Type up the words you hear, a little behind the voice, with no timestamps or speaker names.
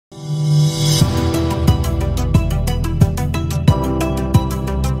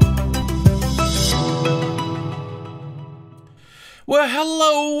Well,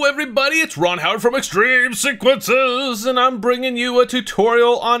 hello everybody, it's Ron Howard from Extreme Sequences, and I'm bringing you a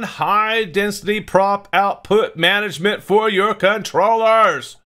tutorial on high density prop output management for your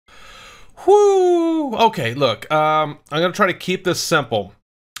controllers. Whoo! Okay, look, I'm gonna try to keep this simple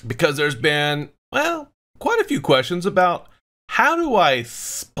because there's been, well, quite a few questions about how do I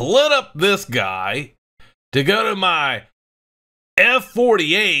split up this guy to go to my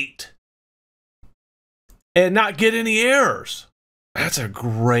F48 and not get any errors. That's a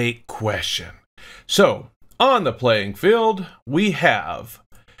great question. So, on the playing field, we have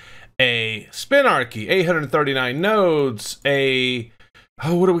a Spinarchy, 839 nodes,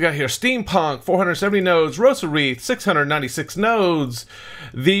 what do we got here? Steampunk, 470 nodes, Rosa-Wreath, 696 nodes,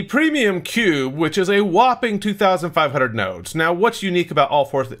 the Premium Cube, which is a whopping 2,500 nodes. Now, what's unique about all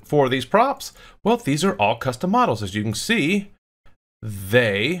four of these props? Well, these are all custom models. As you can see,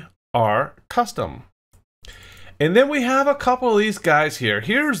 they are custom. And then we have a couple of these guys here.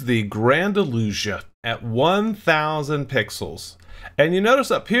 Here's the Grand Illusion at 1,000 pixels. And you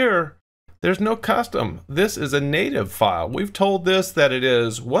notice up here, there's no custom. This is a native file. We've told this that it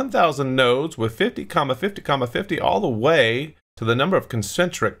is 1,000 nodes with 50, 50, 50 all the way to the number of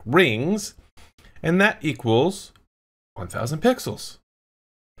concentric rings. And that equals 1,000 pixels.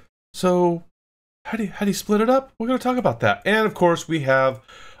 So how do you split it up? We're going to talk about that. And of course, we have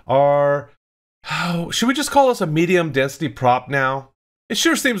our... should we just call this a medium density prop now? It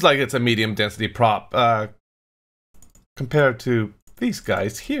sure seems like it's a medium density prop compared to these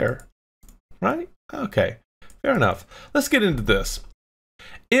guys here, right? Okay, fair enough. Let's get into this.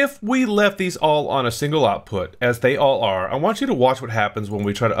 If we left these all on a single output, as they all are, I want you to watch what happens when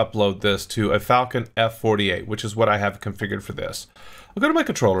we try to upload this to a Falcon F48, which is what I have configured for this. I'll go to my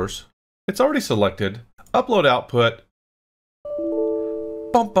controllers. It's already selected. Upload output.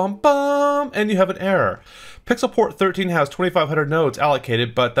 Bum, bum, bum, and you have an error. Pixel port 13 has 2,500 nodes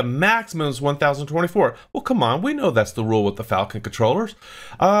allocated, but the maximum is 1,024. Well, come on, we know that's the rule with the Falcon controllers.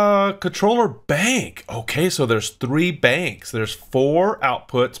 Controller bank. Okay, so there's 3 banks. There's 4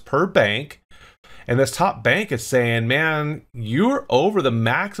 outputs per bank, and this top bank is saying, man, you're over the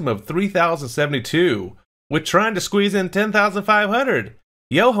maximum of 3,072 with trying to squeeze in 10,500.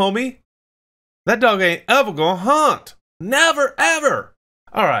 Yo, homie, that dog ain't ever gonna hunt. Never, ever.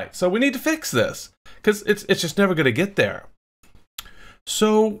 All right, so we need to fix this because it's just never going to get there.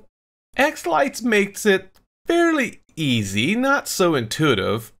 So xLights makes it fairly easy, not so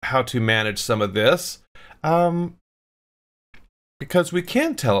intuitive, how to manage some of this because we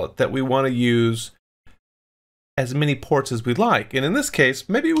can tell it that we want to use as many ports as we like. And in this case,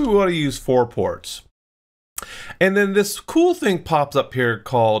 maybe we want to use 4 ports. And then this cool thing pops up here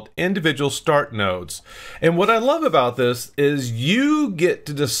called individual start nodes. And what I love about this is you get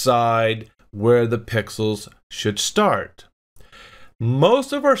to decide where the pixels should start.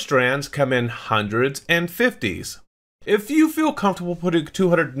 Most of our strands come in hundreds and 50s. If you feel comfortable putting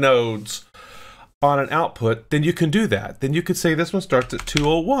 200 nodes on an output, then you can do that. Then you could say this one starts at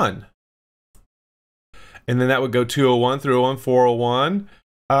 201. And then that would go 201, 301, 401.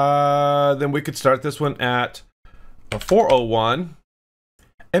 Then we could start this one at 401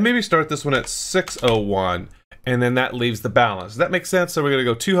 and maybe start this one at 601, and then that leaves the balance. Does that make sense? So we're going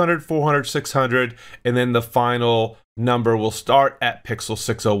to go 200, 400, 600, and then the final number will start at pixel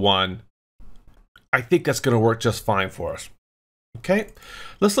 601. I think that's going to work just fine for us. Okay,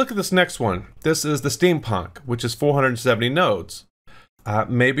 let's look at this next one. This is the Steampunk, which is 470 nodes.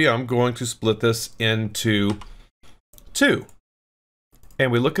 Maybe I'm going to split this into 2.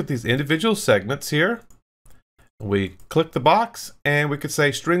 And we look at these individual segments here. We click the box and we could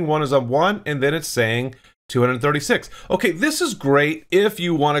say string 1 is on 1, and then it's saying 236. Okay, this is great if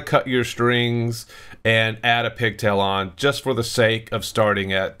you want to cut your strings and add a pigtail on just for the sake of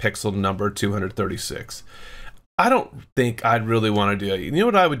starting at pixel number 236. I don't think I'd really want to do it. You know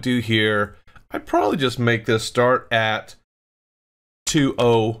what I would do here? I'd probably just make this start at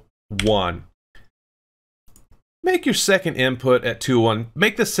 201. Make your second input at 201.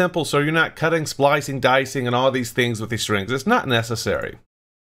 Make this simple so you're not cutting, splicing, dicing, and all these things with these strings. It's not necessary.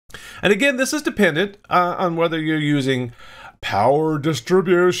 And again, this is dependent on whether you're using power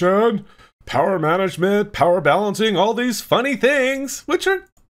distribution, power management, power balancing, all these funny things, which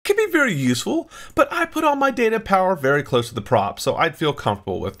can be very useful, but I put all my data power very close to the prop, so I'd feel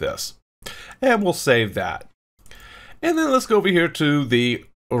comfortable with this. And we'll save that. And then let's go over here to the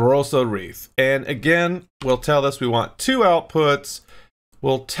Rosa-Wreath. And again, we'll tell this we want 2 outputs.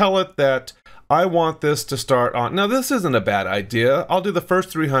 We'll tell it that I want this to start on... Now, this isn't a bad idea. I'll do the first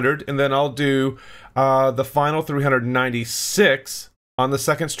 300, and then I'll do the final 396 on the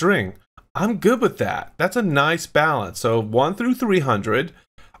second string. I'm good with that. That's a nice balance. So 1 through 300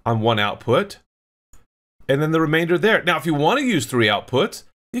 on one output, and then the remainder there. Now, if you want to use 3 outputs,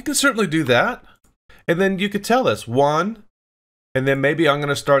 you can certainly do that. And then you could tell us 1, and then maybe I'm going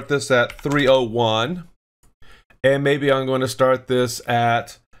to start this at 301, and maybe I'm going to start this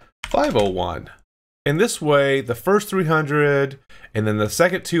at 501. And this way, the first 300, and then the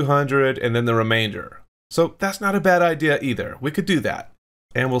second 200, and then the remainder. So that's not a bad idea either. We could do that,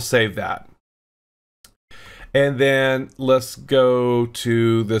 and we'll save that. And then let's go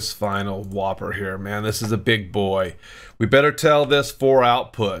to this final whopper here. Man, this is a big boy. We better tell this 4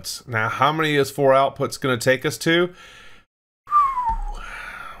 outputs. Now, how many is 4 outputs going to take us to?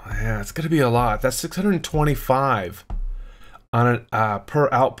 Yeah, it's going to be a lot. That's 625 on an per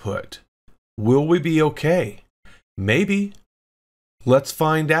output. Will we be okay? Maybe. Let's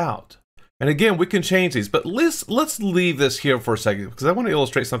find out. And again, we can change these, but let's leave this here for a second because I want to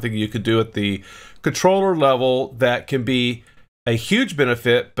illustrate something you could do at the controller level that can be a huge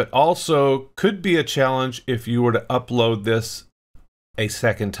benefit, but also could be a challenge if you were to upload this a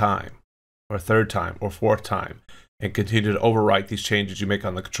second time, or third time, or fourth time, and continue to overwrite these changes you make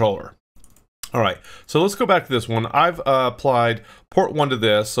on the controller. All right, so let's go back to this one. I've applied port 1 to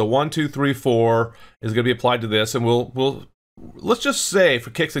this, so 1, 2, 3, 4 is going to be applied to this, and let's just say,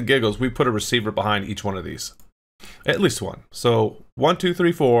 for kicks and giggles, we put a receiver behind each one of these. At least one. So 1, 2,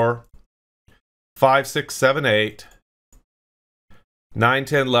 3, 4, 5, 6, 7, 8, 9,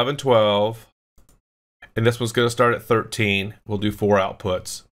 10, 11, 12. And this one's going to start at 13. We'll do 4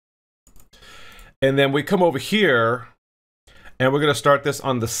 outputs. And then we come over here, and we're going to start this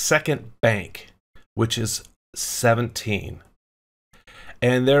on the second bank, which is 17.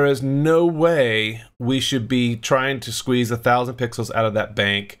 And there is no way we should be trying to squeeze 1,000 pixels out of that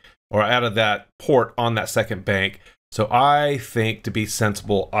bank or out of that port on that second bank. So I think to be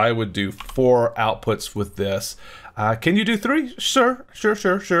sensible, I would do 4 outputs with this. Can you do 3? Sure.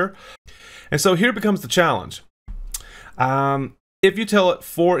 And so here becomes the challenge. If you tell it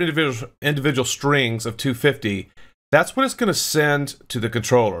 4 individual strings of 250, that's what it's going to send to the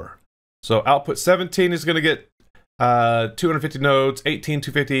controller. So output 17 is going to get 250 nodes, 18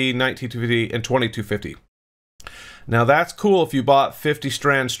 250, 19 250, and 20 250. Now that's cool if you bought 50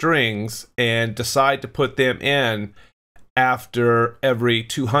 strand strings and decide to put them in after every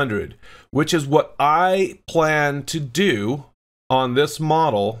 200, which is what I plan to do on this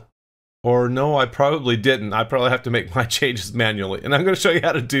model. Or no, I probably didn't. I probably have to make my changes manually, and I'm going to show you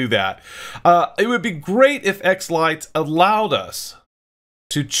how to do that. It would be great if xLights allowed us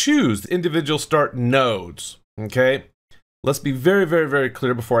to choose the individual start nodes. Okay, let's be very, very, very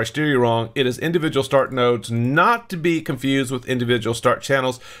clear before I steer you wrong. It is individual start nodes, not to be confused with individual start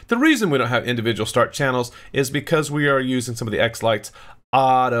channels. The reason we don't have individual start channels is because we are using some of the xLights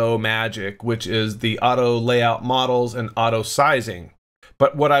auto magic, which is the auto layout models and auto sizing.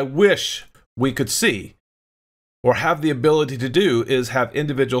 But what I wish we could see or have the ability to do is have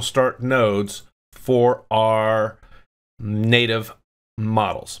individual start nodes for our native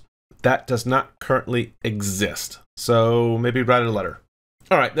models. That does not currently exist. So maybe write a letter.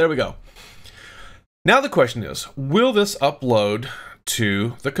 All right, there we go. Now the question is, will this upload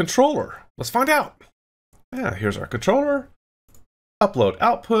to the controller? Let's find out. Yeah, here's our controller. Upload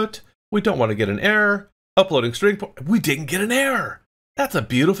output. We don't want to get an error. Uploading string. We didn't get an error. That's a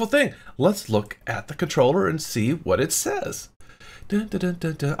beautiful thing. Let's look at the controller and see what it says. Dun, dun, dun,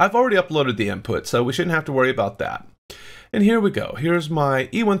 dun, dun. I've already uploaded the input, so we shouldn't have to worry about that. And here we go. Here's my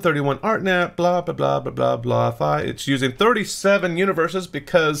E131 ArtNet, blah, blah, blah, blah, blah, blah. It's using 37 universes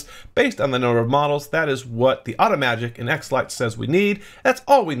because based on the number of models, that is what the AutoMagic in xLights says we need. That's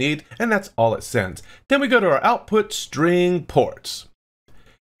all we need, and that's all it sends. Then we go to our output string ports.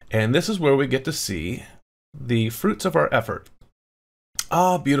 And this is where we get to see the fruits of our effort.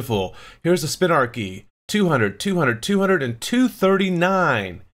 Oh, beautiful. Here's the spinarchy. 200, 200, 200, and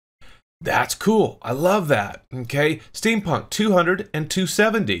 239. That's cool. I love that. Okay. Steampunk 200 and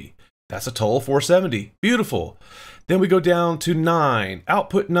 270. That's a total of 470. Beautiful. Then we go down to 9.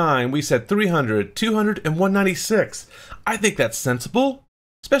 Output 9. We said 300, 200, and 196. I think that's sensible,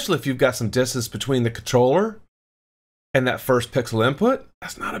 especially if you've got some distance between the controller and that first pixel input.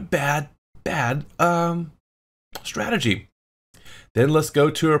 That's not a bad strategy. Then let's go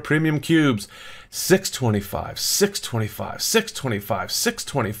to our premium cubes. 625, 625, 625,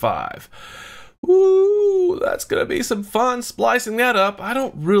 625. Ooh, that's going to be some fun splicing that up. I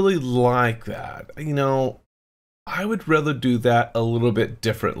don't really like that. You know, I would rather do that a little bit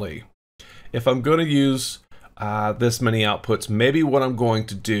differently. If I'm going to use this many outputs, maybe what I'm going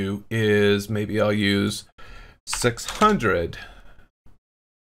to do is maybe I'll use 600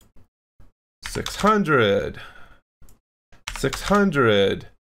 600, 600,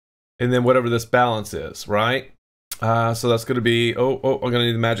 and then whatever this balance is, right? So that's going to be, I'm going to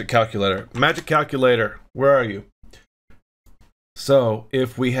need the magic calculator. Magic calculator, where are you? So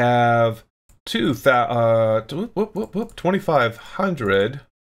if we have 2,500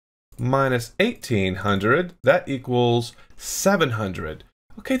 minus 1,800, that equals 700.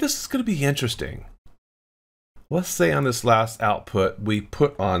 Okay, this is going to be interesting. Let's say on this last output, we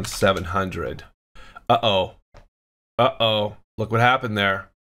put on 700. Uh-oh. Uh-oh. Look what happened there.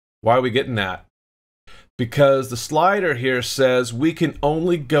 Why are we getting that? Because the slider here says we can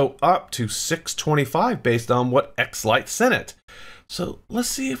only go up to 625 based on what xLights sent it. So let's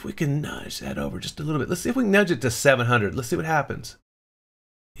see if we can nudge that over just a little bit. Let's see if we can nudge it to 700. Let's see what happens.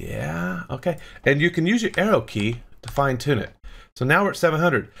 Yeah, okay. And you can use your arrow key to fine tune it. So now we're at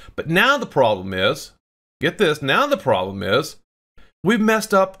 700. But now the problem is, get this, now the problem is, we've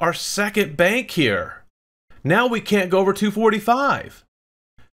messed up our second bank here. Now we can't go over 245.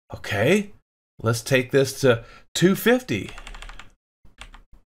 Okay, let's take this to 250.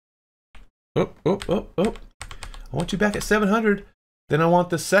 I want you back at 700. Then I want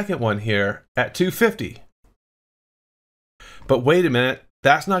the second one here at 250. But wait a minute,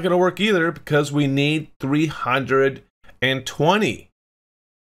 that's not going to work either because we need 320.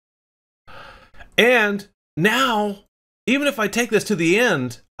 And now, even if I take this to the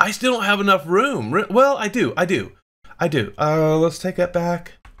end, I still don't have enough room. Well, I do. Let's take that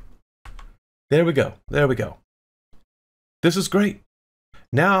back. There we go. There we go. This is great.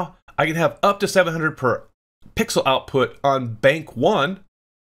 Now I can have up to 700 per pixel output on bank 1,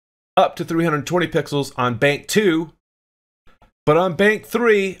 up to 320 pixels on bank 2, but on bank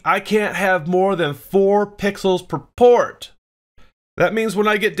 3, I can't have more than 4 pixels per port. That means when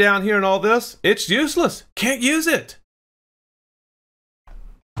I get down here and all this, it's useless. Can't use it.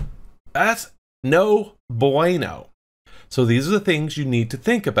 That's no bueno. So these are the things you need to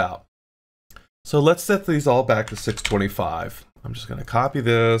think about. So let's set these all back to 625. I'm just going to copy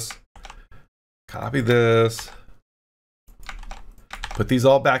this, put these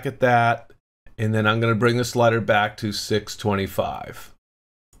all back at that, and then I'm going to bring the slider back to 625.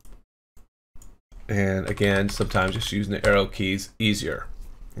 And again, sometimes just using the arrow keys easier.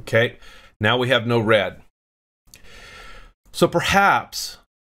 Okay, now we have no red. So perhaps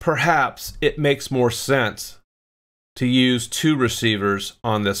it makes more sense to use 2 receivers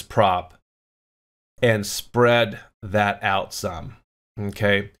on this prop and spread that out some,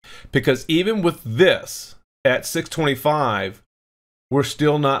 okay? Because even with this at 625, we're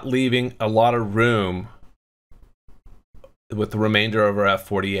still not leaving a lot of room with the remainder of our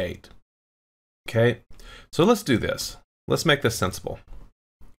F48, okay? So let's do this. Let's make this sensible.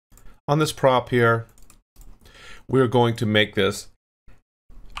 On this prop here, we're going to make this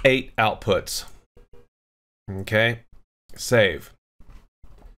 8 outputs, okay? Save.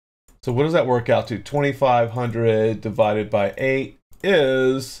 So what does that work out to? 2,500 divided by 8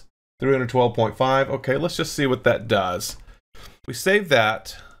 is 312.5. Okay, let's just see what that does. We save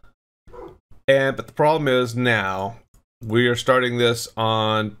that, but the problem is now we are starting this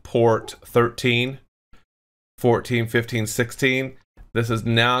on port 13, 14, 15, 16. This is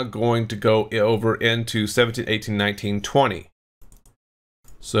now going to go over into 17, 18, 19, 20.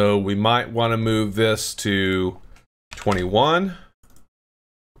 So we might want to move this to 21.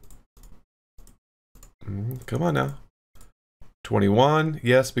 Come on now. 21,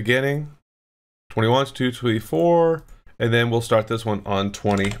 yes, beginning. 21 to 224, and then we'll start this one on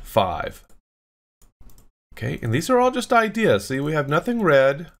 25. Okay, and these are all just ideas. See, we have nothing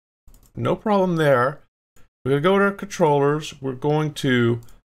red, no problem there. We're gonna go to our controllers. We're going to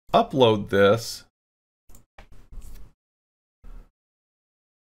upload this.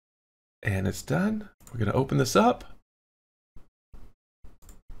 And it's done. We're gonna open this up.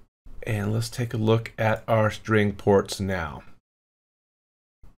 And let's take a look at our string ports now.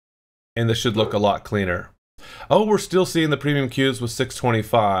 And this should look a lot cleaner. Oh, we're still seeing the premium cubes with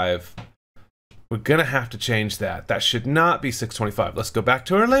 625. We're gonna have to change that. That should not be 625. Let's go back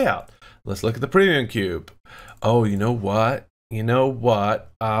to our layout. Let's look at the premium cube. Oh, you know what? You know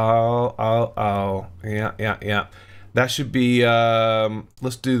what? Yeah. That should be,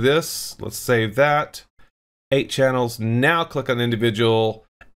 let's do this. Let's save that. 8 channels. Now click on individual.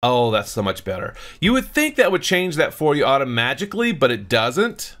 Oh, that's so much better. You would think that would change that for you automatically, but it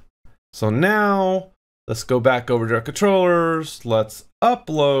doesn't. So now let's go back over to our controllers. Let's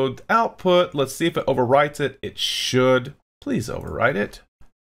upload output. Let's see if it overwrites it. It should. Please overwrite it.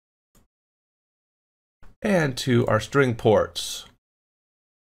 And to our string ports.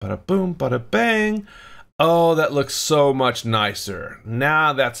 Bada boom, bada bang. Oh, that looks so much nicer.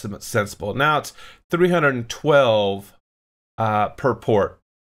 Now that's sensible. Now it's 312 per port.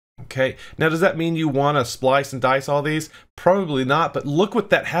 Okay, now does that mean you want to splice and dice all these? Probably not, but look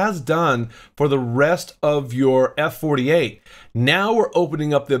what that has done for the rest of your F48. Now we're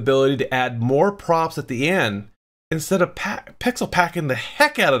opening up the ability to add more props at the end instead of pixel packing the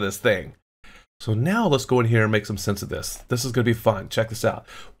heck out of this thing. So now let's go in here and make some sense of this. This is going to be fun. Check this out.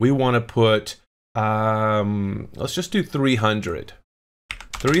 We want to put, let's just do 300.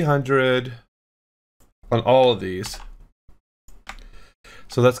 300 on all of these.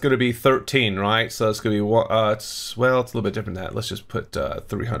 So that's going to be 13, right? So that's going to be, it's a little bit different than that. Let's just put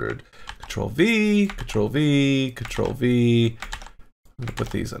 300. Control V, Control V, Control V. I'm going to put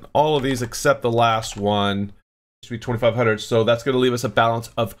these on all of these except the last one. It should be 2,500. So that's going to leave us a balance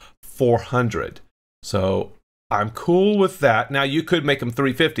of 400. So I'm cool with that. Now you could make them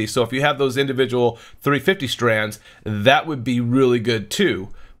 350. So if you have those individual 350 strands, that would be really good too.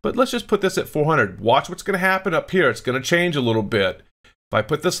 But let's just put this at 400. Watch what's going to happen up here. It's going to change a little bit. If I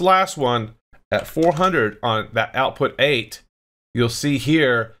put this last one at 400 on that output 8, you'll see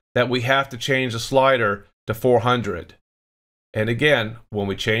here that we have to change the slider to 400. And again, when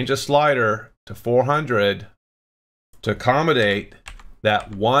we change a slider to 400 to accommodate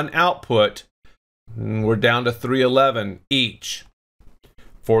that one output, we're down to 311 each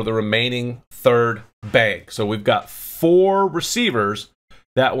for the remaining third bank. So we've got 4 receivers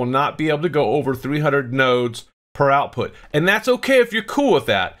that will not be able to go over 300 nodes per output. And that's okay if you're cool with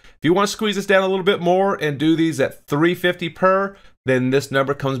that. If you want to squeeze this down a little bit more and do these at 350 per, then this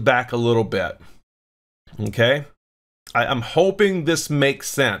number comes back a little bit. Okay? I'm hoping this makes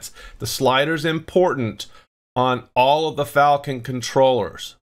sense. The slider's important on all of the Falcon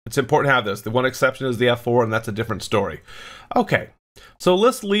controllers. It's important to have this. The one exception is the F4, and that's a different story. Okay, so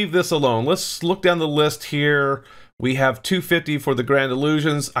let's leave this alone. Let's look down the list here. We have 250 for the Grand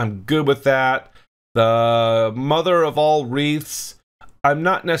Illusions. I'm good with that. The mother of all wreaths, I'm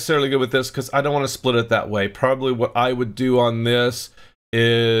not necessarily good with this because I don't want to split it that way. Probably what I would do on this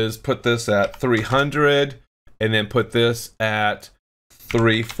is put this at 300 and then put this at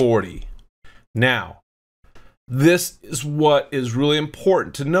 340. Now, this is what is really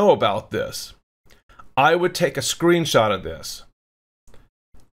important to know about this. I would take a screenshot of this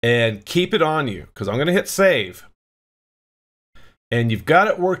and keep it on you because I'm going to hit save. And you've got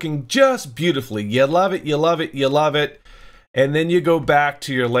it working just beautifully. You love it, you love it, you love it. And then you go back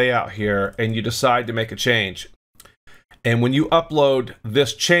to your layout here and you decide to make a change. And when you upload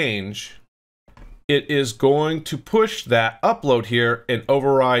this change, it is going to push that upload here and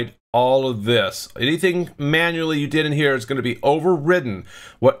override all of this. Anything manually you did in here is going to be overridden.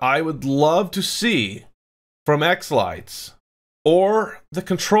 What I would love to see from xLights or the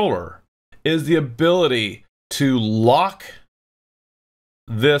controller is the ability to lock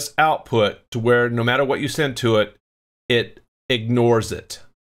this output to where no matter what you send to it, it ignores it.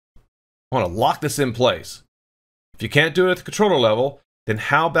 I want to lock this in place. If you can't do it at the controller level, then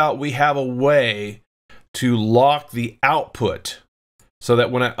how about we have a way to lock the output so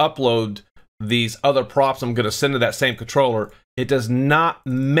that when I upload these other props I'm going to send to that same controller, it does not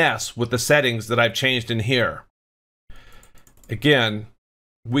mess with the settings that I've changed in here. Again,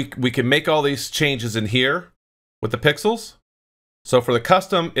 we can make all these changes in here with the pixels. So for the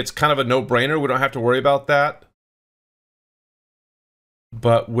custom, it's kind of a no-brainer. We don't have to worry about that.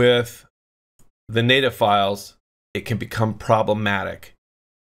 But with the native files, it can become problematic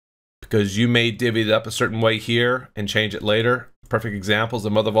because you may divvy it up a certain way here and change it later. Perfect example is the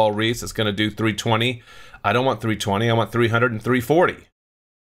mother of all wreaths. It's going to do 320. I don't want 320. I want 300 and 340.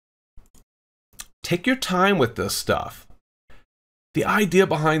 Take your time with this stuff. The idea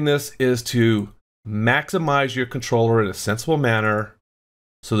behind this is to maximize your controller in a sensible manner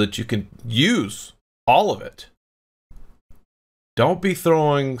so that you can use all of it. Don't be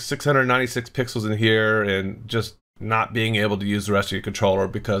throwing 696 pixels in here and just not being able to use the rest of your controller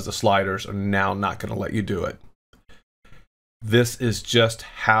because the sliders are now not going to let you do it. This is just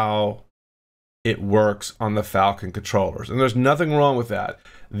how it works on the Falcon controllers, and there's nothing wrong with that.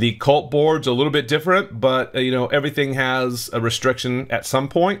 The Cult board's a little bit different, but you know, everything has a restriction at some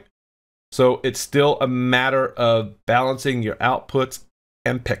point. So it's still a matter of balancing your outputs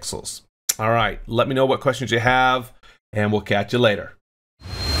and pixels. All right, let me know what questions you have, and we'll catch you later.